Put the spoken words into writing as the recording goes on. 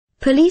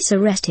Police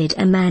arrested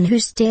a man who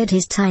steered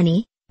his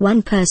tiny,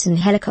 one-person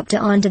helicopter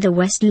onto the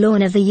west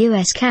lawn of the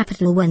U.S.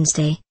 Capitol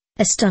Wednesday,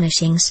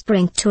 astonishing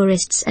spring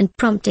tourists and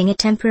prompting a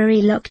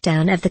temporary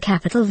lockdown of the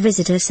Capitol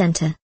Visitor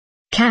Center.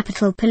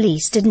 Capitol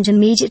Police didn't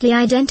immediately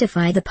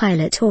identify the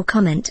pilot or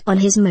comment on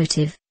his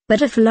motive,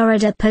 but a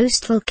Florida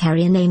postal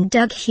carrier named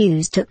Doug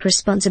Hughes took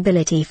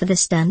responsibility for the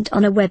stunt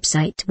on a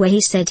website where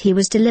he said he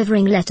was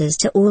delivering letters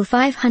to all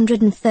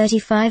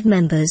 535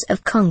 members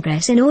of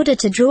Congress in order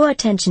to draw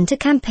attention to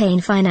campaign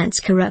finance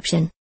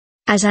corruption.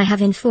 As I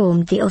have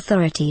informed the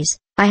authorities,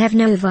 I have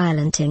no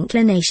violent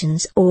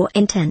inclinations or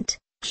intent,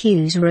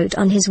 Hughes wrote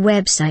on his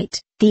website,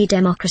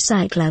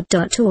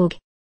 thedemocracyclub.org.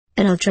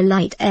 An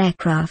ultralight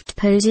aircraft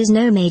poses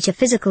no major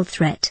physical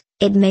threat,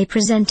 it may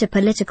present a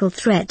political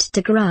threat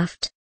to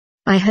graft.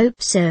 I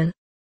hope so.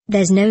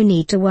 There's no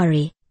need to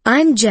worry,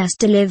 I'm just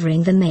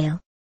delivering the mail.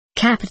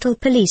 Capitol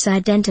Police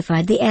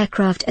identified the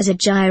aircraft as a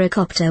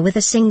gyrocopter with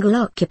a single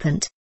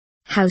occupant.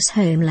 House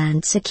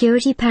Homeland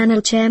Security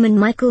Panel Chairman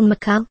Michael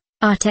McCall,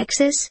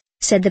 Texas,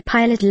 said the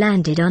pilot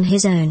landed on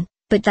his own,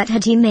 but that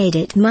had he made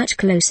it much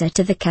closer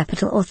to the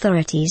Capitol,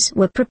 authorities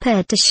were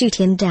prepared to shoot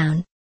him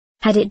down.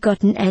 Had it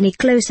gotten any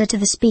closer to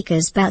the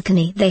Speaker's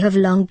balcony, they have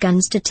long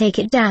guns to take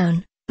it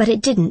down, but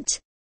it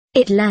didn't.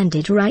 It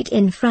landed right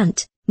in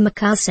front,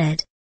 McCall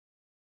said.